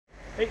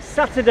It's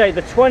Saturday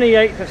the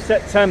 28th of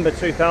September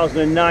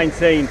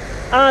 2019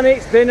 and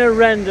it's been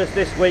horrendous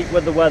this week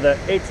with the weather.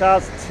 It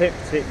has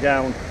tipped it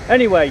down.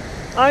 Anyway,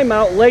 I'm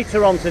out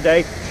later on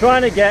today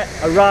trying to get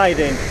a ride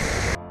in.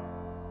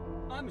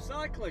 I'm a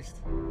cyclist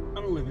and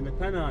I live in the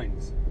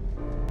Pennines.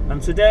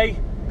 And today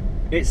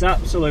it's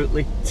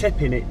absolutely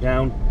tipping it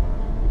down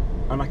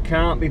and I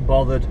can't be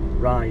bothered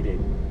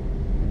riding.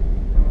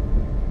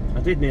 I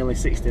did nearly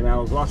 60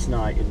 miles last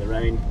night in the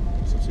rain,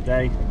 so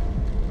today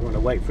I'm going to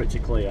wait for it to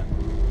clear.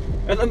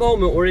 At the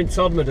moment we're in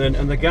Todmorden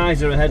and the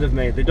guys are ahead of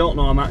me. They don't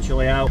know I'm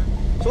actually out.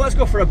 So let's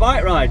go for a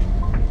bike ride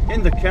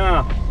in the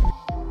car.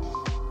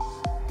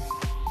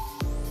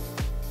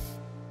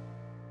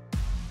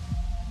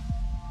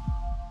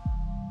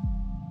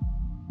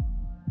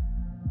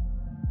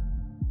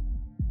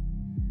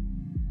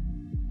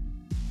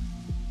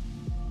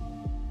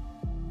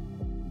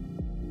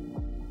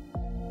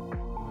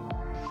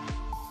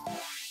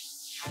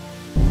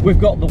 We've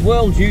got the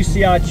World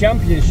UCI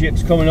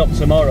Championships coming up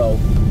tomorrow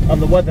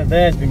and the weather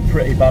there's been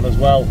pretty bad as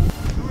well.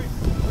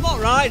 I'm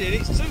not riding,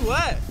 it's too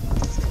wet.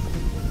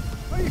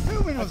 Where are you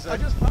filming us then? I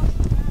just passed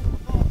there. I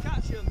thought I'd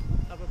catch you and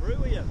have a brew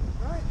with you.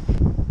 Right.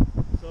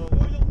 So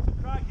going up to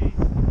Craggy's.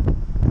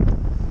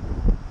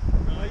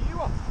 Where are you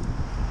off?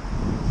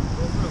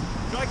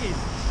 Craggy's.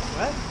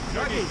 Where?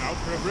 Craggy's. Out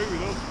for a brew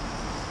with us.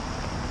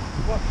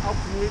 What, how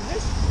can you in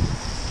this?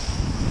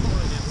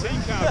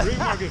 Tea-car brew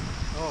wagon.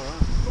 All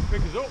right. Come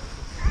pick us up.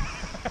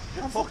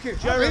 Fuck it,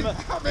 Jerryman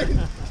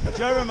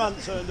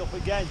turned up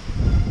again.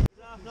 It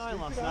was 9:30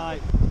 last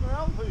night.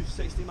 Who's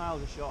 60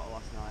 miles short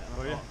last night?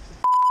 Oh yeah?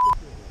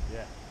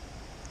 Yeah.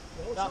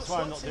 That's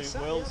why I'm not doing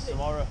Worlds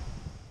tomorrow.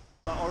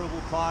 That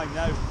horrible climb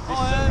now. This is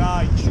the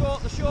ride.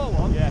 The short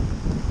one? Yeah.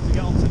 To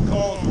get onto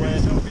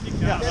Causeway.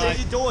 Yeah, Right.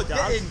 your door down.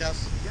 Get in,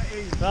 Daz. Get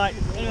in. Right,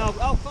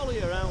 I'll follow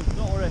you around,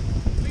 don't worry.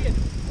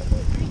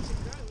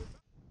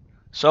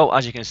 So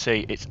as you can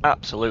see, it's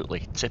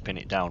absolutely tipping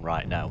it down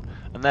right now,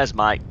 and there's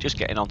Mike just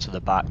getting onto the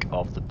back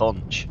of the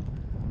bunch.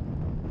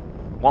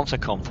 Once I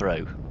come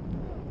through,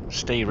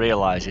 Steve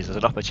realises there's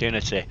an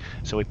opportunity,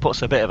 so he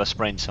puts a bit of a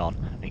sprint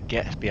on and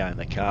gets behind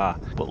the car.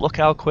 But look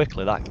how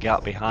quickly that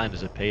gap behind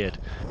has appeared.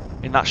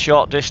 In that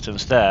short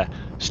distance there,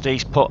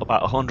 Steve's put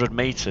about 100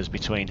 metres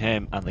between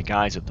him and the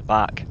guys at the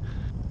back.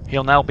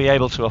 He'll now be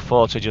able to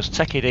afford to just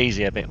take it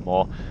easy a bit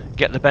more,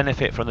 get the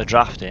benefit from the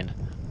drafting,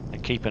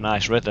 and keep a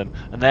nice rhythm.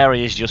 And there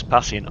he is just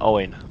passing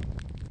Owen,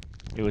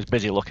 who was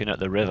busy looking at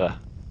the river.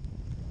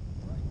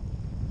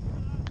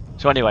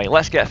 So anyway,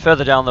 let's get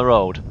further down the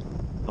road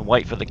and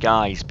wait for the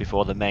guys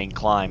before the main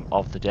climb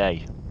of the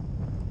day.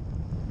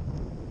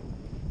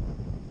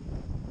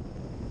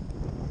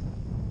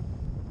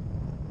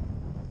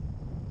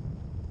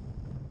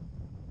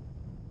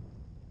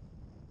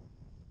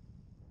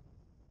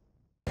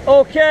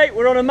 Okay,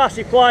 we're on a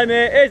massive climb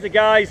here. Here's the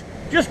guys.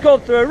 Just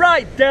gone through a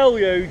right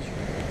deluge.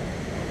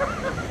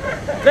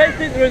 They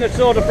think they're in the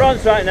Tour de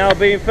France right now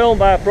being filmed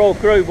by a pro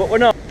crew, but we're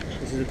not.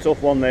 This is a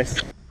tough one,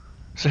 this.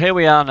 So here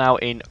we are now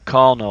in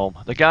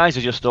Cornholme. The guys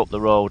are just up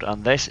the road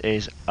and this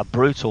is a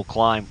brutal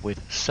climb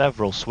with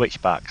several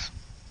switchbacks.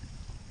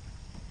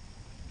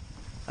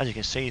 As you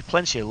can see,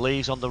 plenty of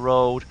leaves on the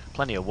road,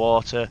 plenty of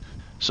water,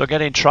 so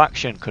getting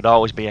traction could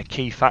always be a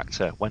key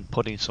factor when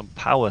putting some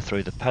power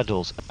through the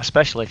pedals,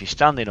 especially if you're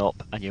standing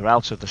up and you're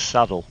out of the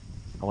saddle.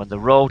 And when the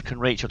road can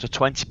reach up to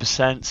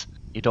 20%,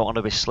 you don't want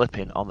to be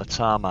slipping on the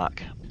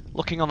tarmac.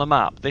 Looking on the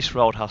map, this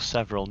road has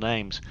several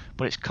names,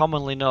 but it's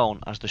commonly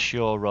known as the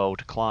Shore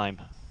Road climb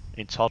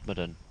in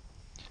Todmorden.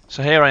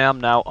 So here I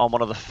am now on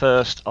one of the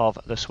first of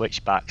the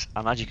switchbacks,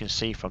 and as you can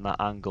see from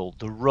that angle,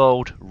 the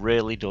road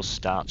really does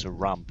start to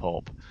ramp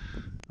up,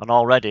 and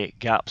already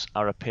gaps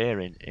are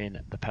appearing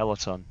in the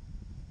peloton.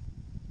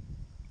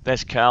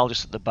 There's Carl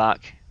just at the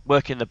back,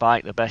 working the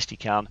bike the best he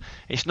can.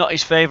 It's not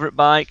his favourite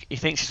bike, he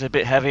thinks it's a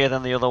bit heavier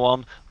than the other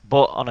one,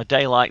 but on a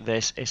day like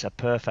this it's a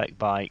perfect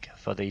bike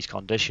for these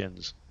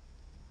conditions.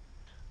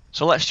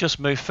 So let's just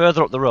move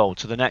further up the road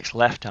to the next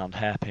left hand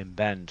hairpin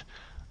bend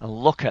and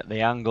look at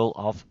the angle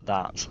of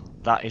that.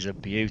 That is a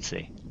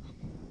beauty.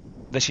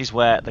 This is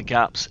where the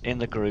gaps in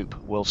the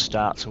group will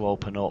start to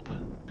open up,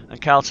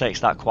 and Carl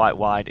takes that quite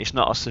wide. It's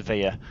not as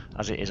severe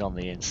as it is on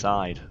the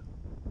inside.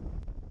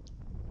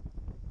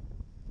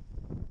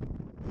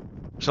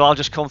 So I'll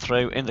just come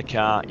through in the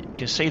car. You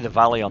can see the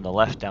valley on the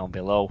left down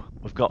below.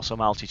 We've got some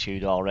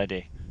altitude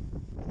already.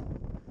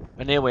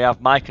 And here we have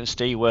Mike and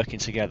Steve working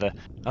together,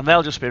 and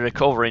they'll just be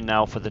recovering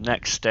now for the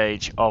next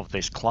stage of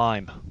this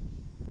climb.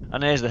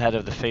 And here's the head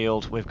of the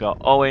field. We've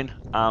got Owen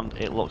and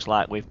it looks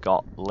like we've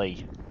got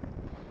Lee.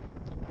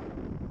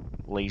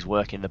 Lee's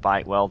working the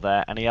bike well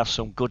there, and he has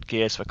some good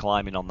gears for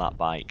climbing on that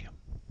bike.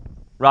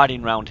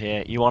 Riding round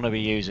here, you want to be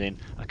using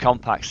a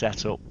compact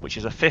setup, which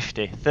is a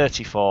 50,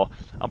 34,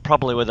 and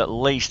probably with at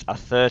least a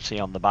 30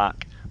 on the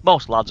back.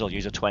 Most lads will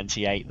use a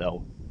 28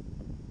 though.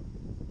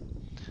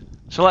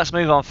 So let's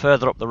move on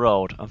further up the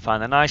road and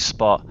find a nice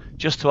spot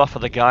just to offer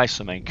the guys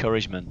some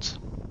encouragement.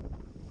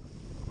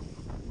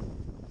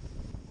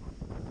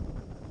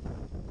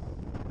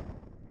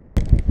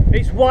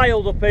 It's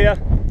wild up here.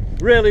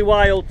 really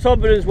wild.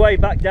 Todmorden way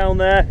back down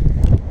there.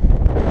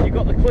 You've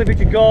got the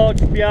Clifford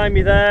Gorge behind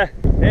me there.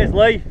 Here's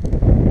Lee.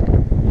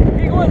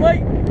 Keep going,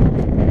 Lee.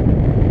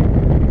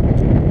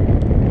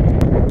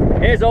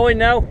 Here's Owen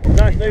now.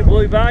 Nice new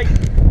blue bike.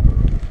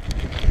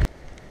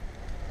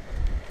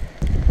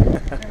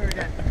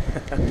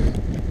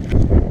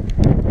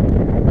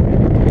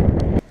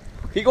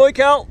 Keep going,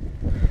 Cal.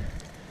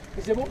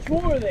 Is there much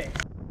more of this?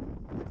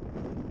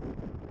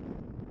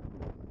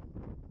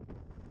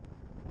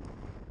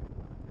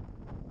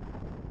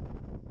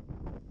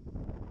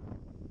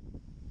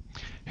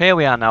 Here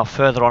we are now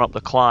further on up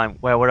the climb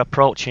where we're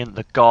approaching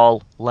the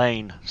Gall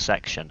Lane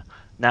section.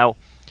 Now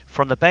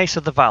from the base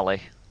of the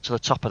valley to the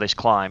top of this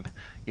climb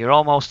you're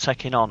almost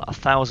taking on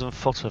 1,000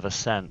 foot of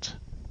ascent.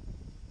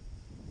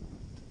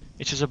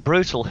 It is a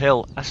brutal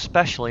hill,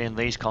 especially in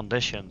these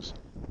conditions.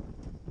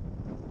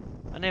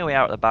 And here we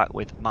are at the back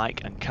with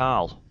Mike and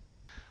Carl.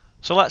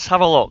 So let's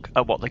have a look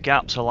at what the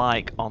gaps are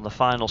like on the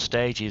final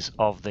stages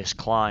of this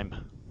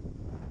climb.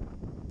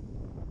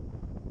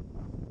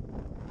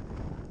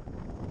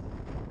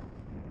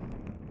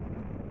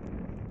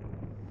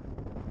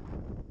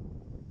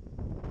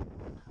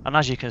 And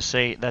as you can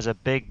see, there's a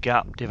big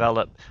gap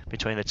developed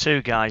between the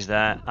two guys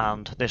there,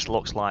 and this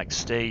looks like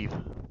Steve.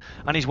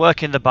 And he's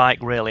working the bike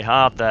really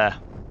hard there.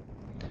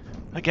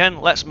 Again,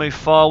 let's move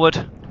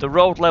forward. The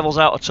road level's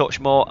out a touch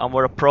more and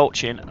we're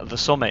approaching the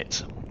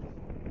summit.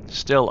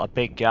 Still a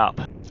big gap.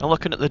 And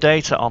looking at the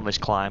data on this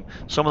climb,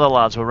 some of the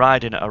lads were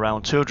riding at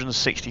around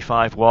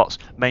 265 watts,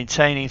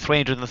 maintaining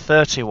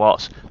 330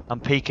 watts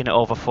and peaking at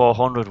over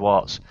 400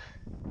 watts.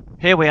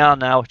 Here we are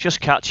now, just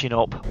catching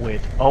up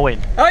with Owen.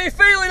 How you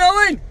feeling,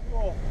 Owen?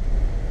 Oh,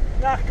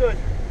 knackered.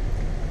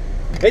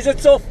 It's a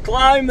tough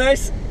climb,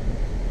 this.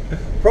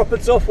 Proper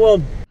tough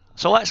one.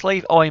 So let's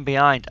leave Owen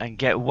behind and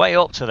get way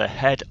up to the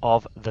head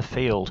of the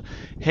field.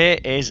 Here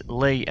is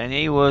Lee, and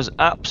he was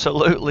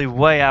absolutely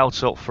way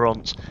out up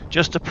front,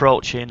 just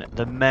approaching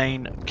the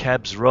main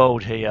Kebs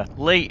road here.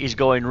 Lee is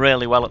going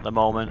really well at the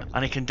moment,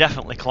 and he can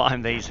definitely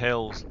climb these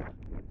hills.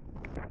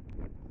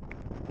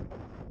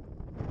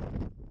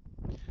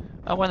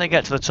 And when they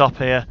get to the top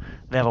here,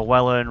 they have a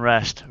well-earned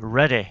rest,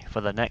 ready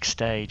for the next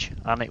stage,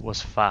 and it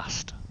was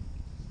fast.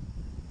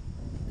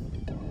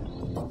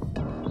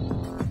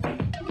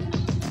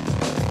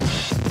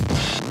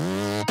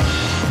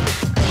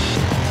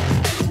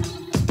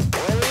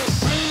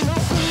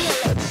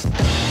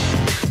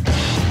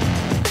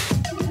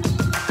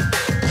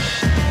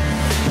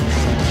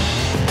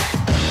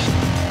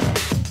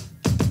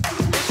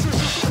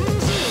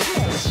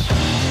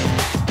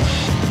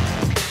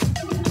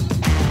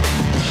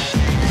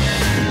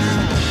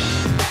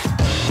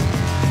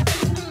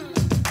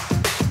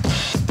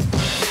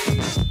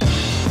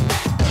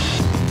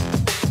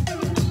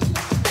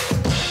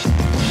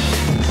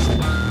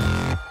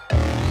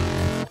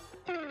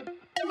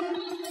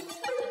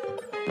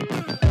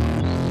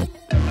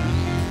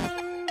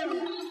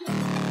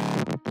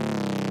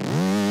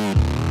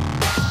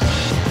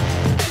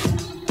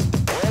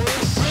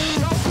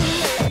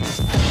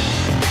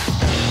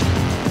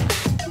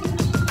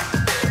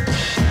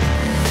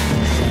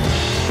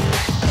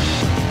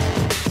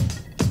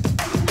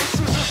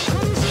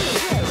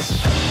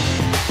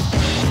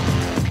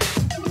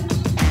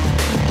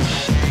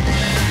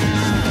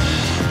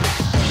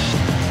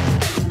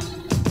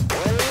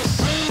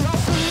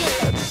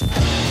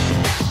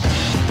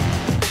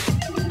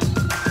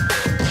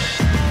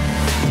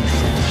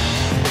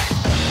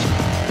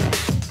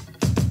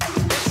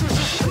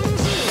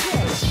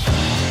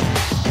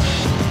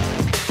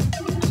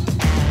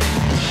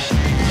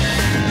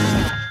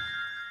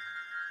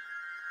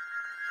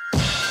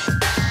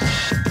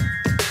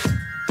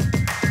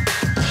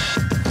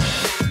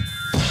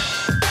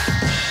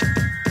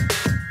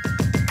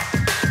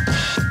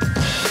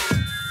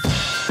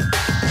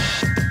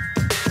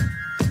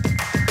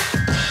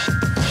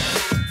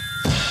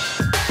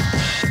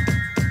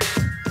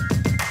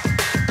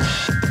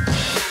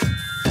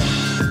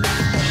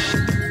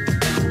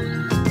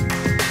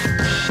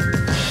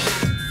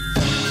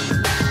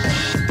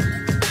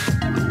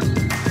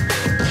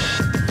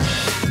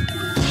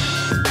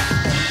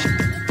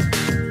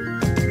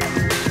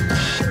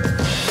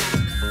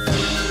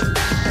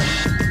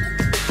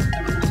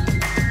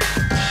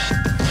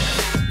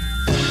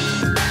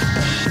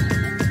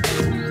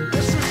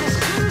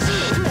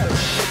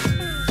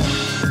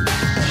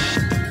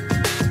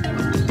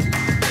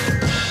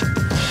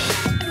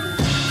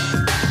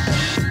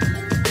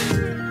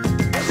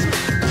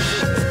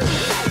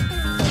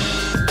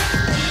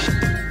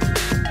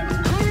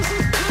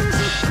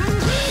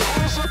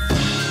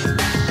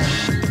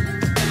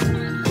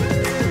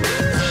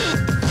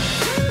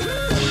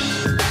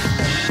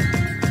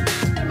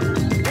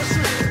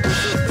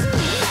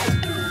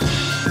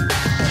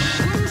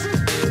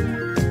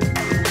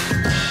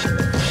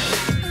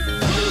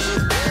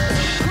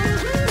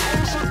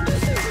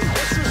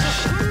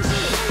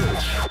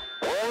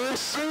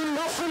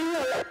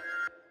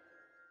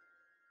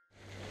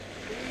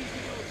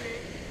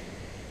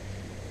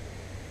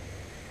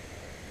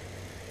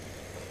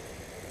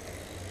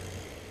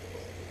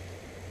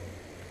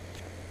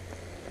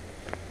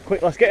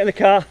 quick, let's get in the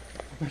car.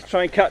 Let's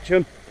try and catch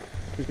them.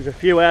 There's a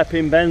few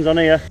hairpin bends on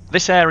here.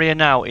 This area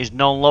now is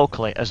known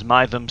locally as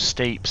Mytham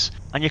Steeps,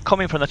 and you're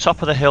coming from the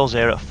top of the hills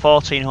here at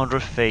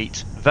 1400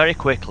 feet very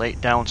quickly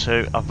down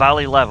to a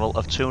valley level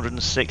of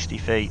 260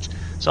 feet.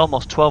 It's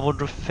almost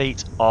 1200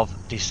 feet of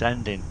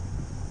descending.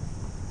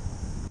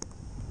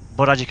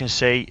 But as you can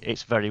see,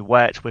 it's very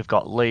wet, we've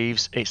got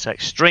leaves, it's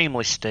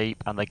extremely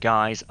steep, and the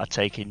guys are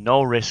taking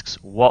no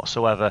risks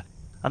whatsoever.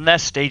 And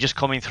there's Steve just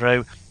coming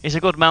through. He's a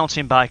good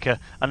mountain biker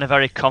and a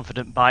very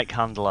confident bike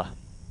handler.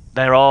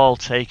 They're all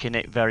taking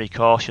it very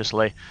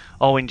cautiously.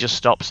 Owen just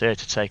stops here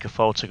to take a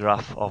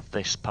photograph of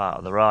this part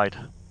of the ride.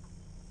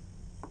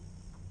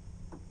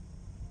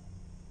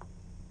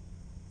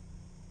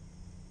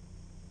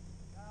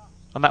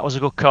 And that was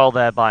a good call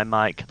there by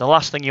Mike. The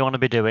last thing you want to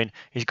be doing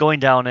is going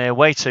down here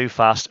way too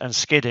fast and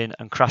skidding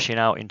and crashing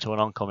out into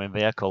an oncoming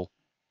vehicle.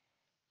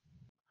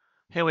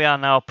 Here we are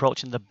now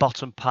approaching the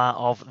bottom part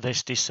of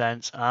this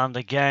descent, and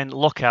again,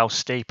 look how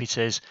steep it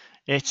is.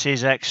 It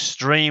is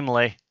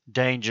extremely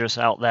dangerous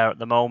out there at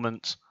the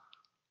moment.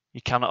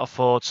 You cannot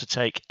afford to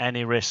take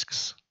any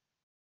risks.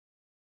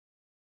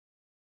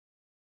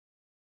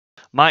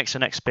 Mike's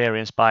an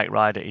experienced bike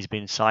rider. He's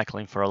been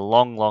cycling for a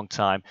long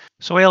time,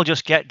 so he'll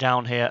just get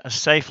down here as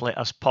safely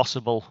as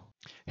possible.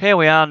 Here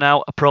we are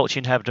now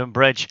approaching Hebden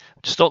Bridge,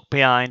 stuck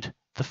behind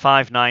the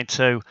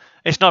 592.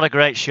 It's not a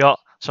great shot,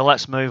 so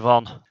let's move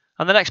on.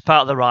 And the next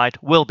part of the ride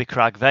will be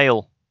Crag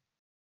Vale.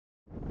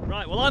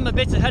 Right, well, I'm a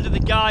bit ahead of the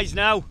guys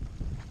now.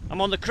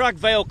 I'm on the Crag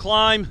Vale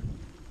climb.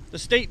 The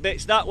steep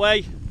bit's that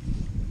way.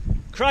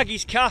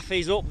 Craggy's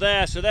Cafe's up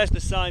there, so there's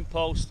the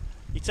signpost.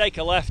 You take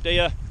a left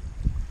here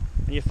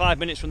and you're 5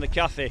 minutes from the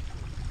cafe.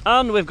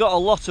 And we've got a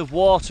lot of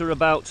water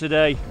about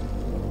today.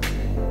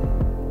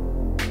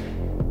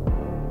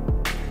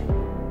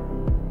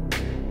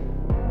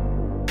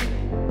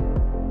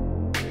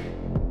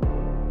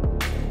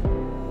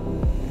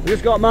 We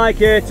just got Mike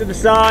here to the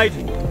side.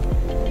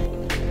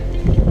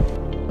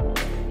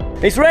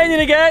 It's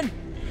raining again.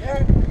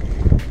 Yeah.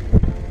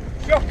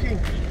 Shocking.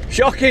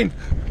 Shocking.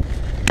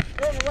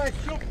 Don't know where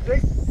shock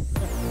this.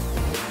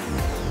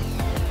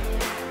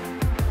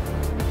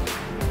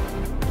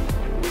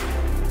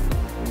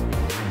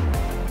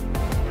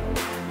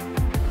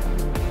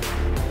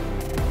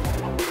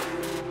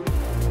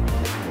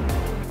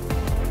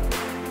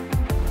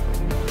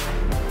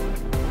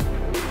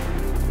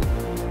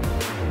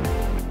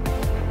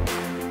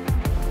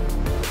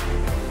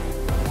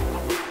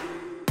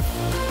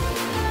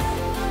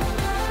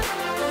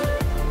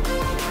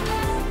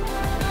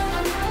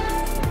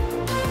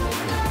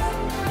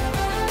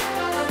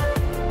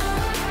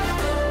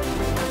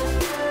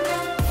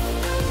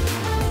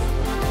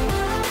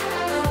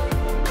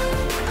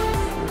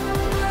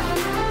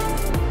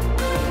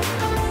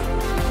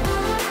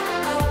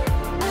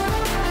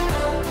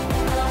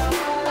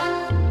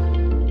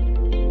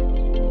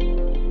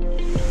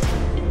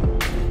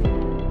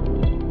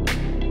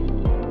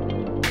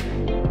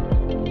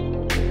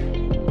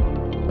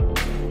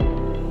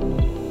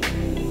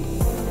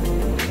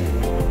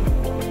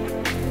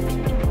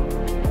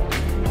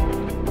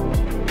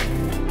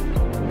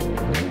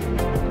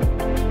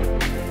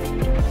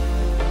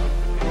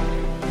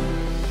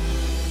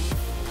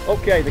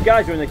 Okay, the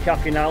guys are in the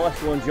cafe now.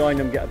 Let's go and join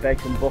them, get a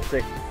bacon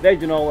butty. They've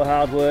done all the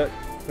hard work.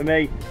 For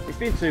me, it's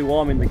been too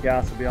warm in the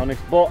car, to be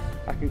honest, but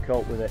I can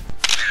cope with it.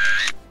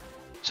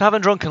 So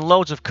having drunken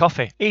loads of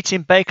coffee,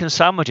 eating bacon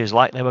sandwiches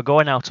like they were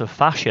going out of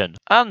fashion,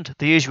 and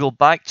the usual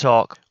bike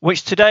talk,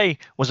 which today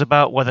was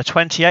about whether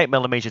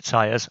 28mm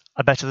tyres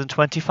are better than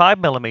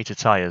 25mm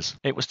tyres.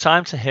 It was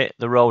time to hit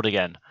the road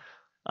again.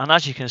 And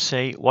as you can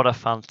see, what a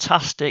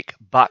fantastic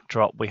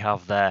backdrop we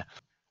have there.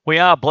 We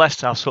are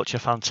blessed to have such a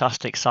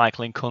fantastic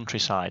cycling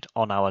countryside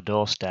on our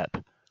doorstep.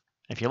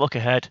 If you look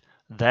ahead,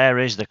 there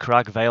is the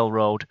Crag Vale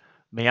Road,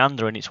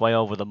 meandering its way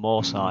over the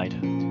moorside.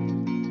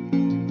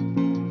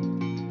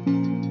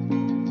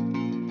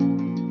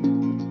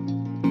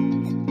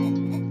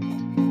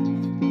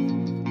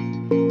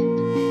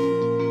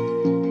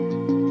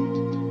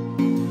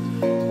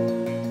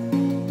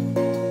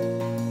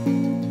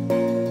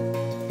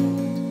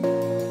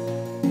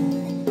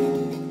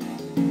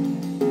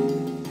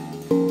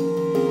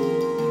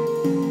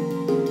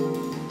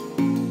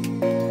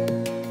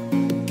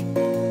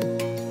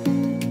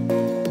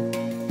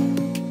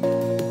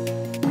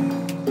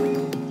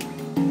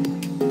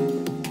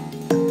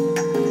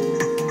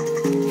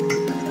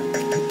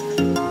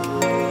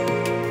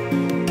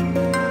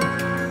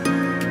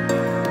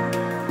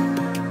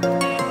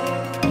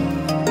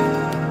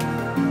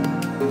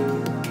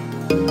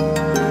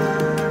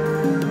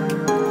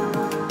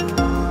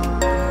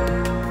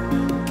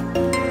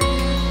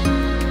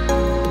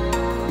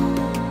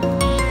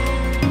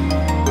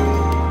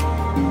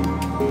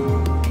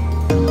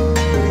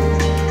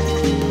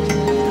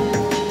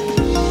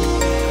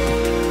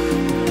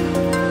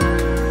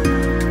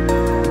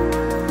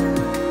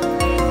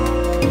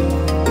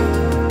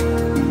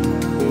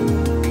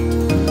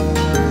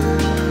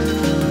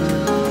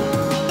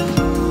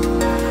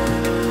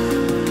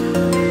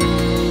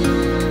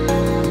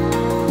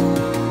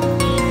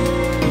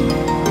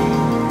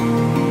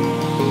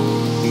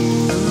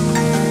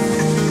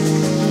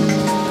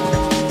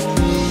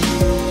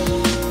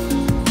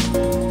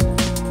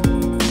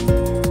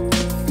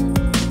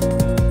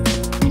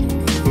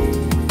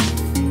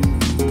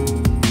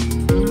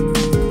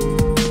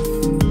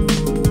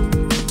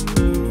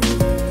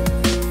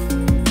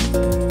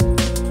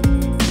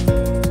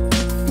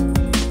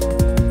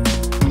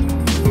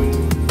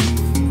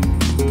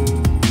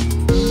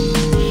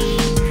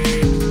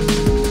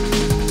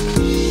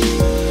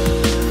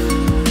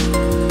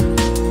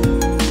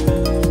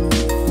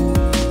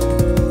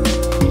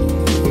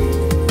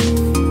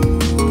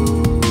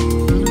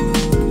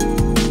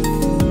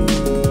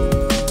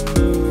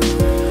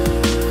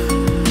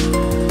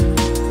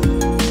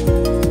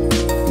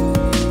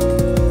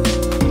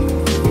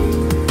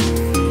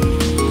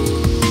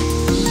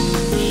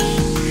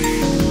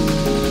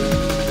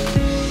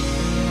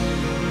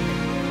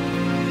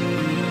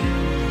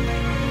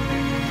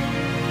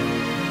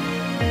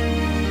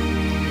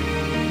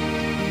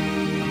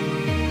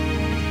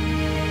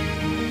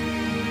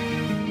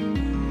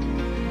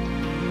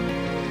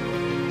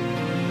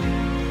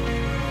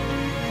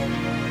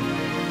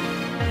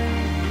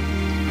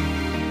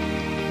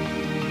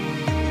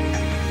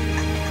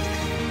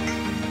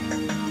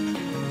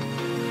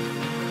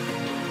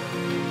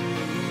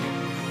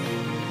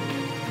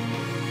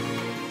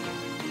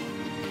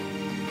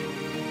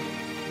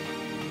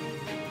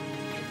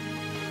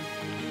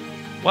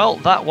 Well,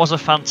 that was a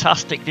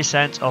fantastic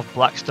descent of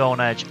Blackstone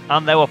Edge,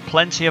 and there were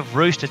plenty of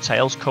rooster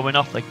tails coming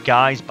off the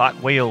guy's back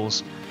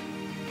wheels.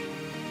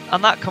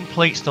 And that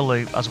completes the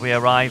loop as we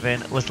arrive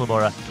in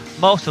Littleborough.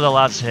 Most of the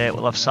lads here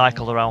will have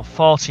cycled around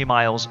 40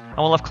 miles and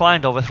will have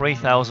climbed over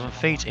 3,000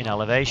 feet in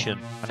elevation.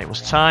 And it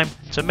was time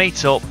to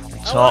meet up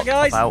and talk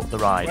about the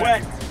ride.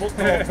 Right,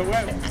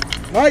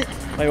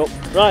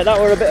 right, that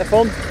were a bit of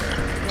fun.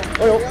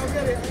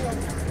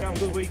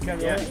 Good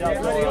weekend.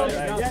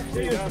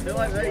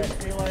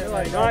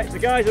 Right, the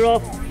guys are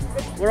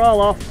off. We're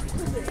all off.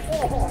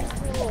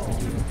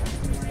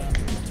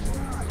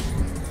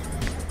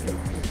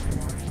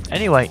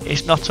 Anyway,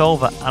 it's not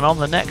over, and on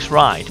the next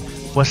ride,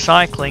 we're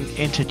cycling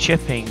into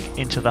Chipping,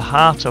 into the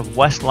heart of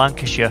West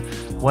Lancashire,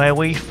 where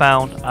we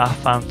found a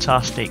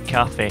fantastic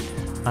cafe,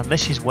 and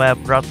this is where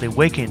Bradley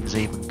Wiggins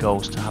even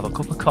goes to have a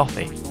cup of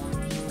coffee.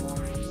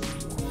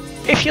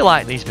 If you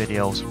like these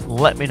videos,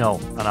 let me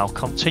know and I'll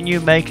continue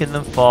making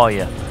them for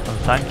you, and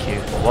thank you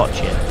for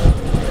watching.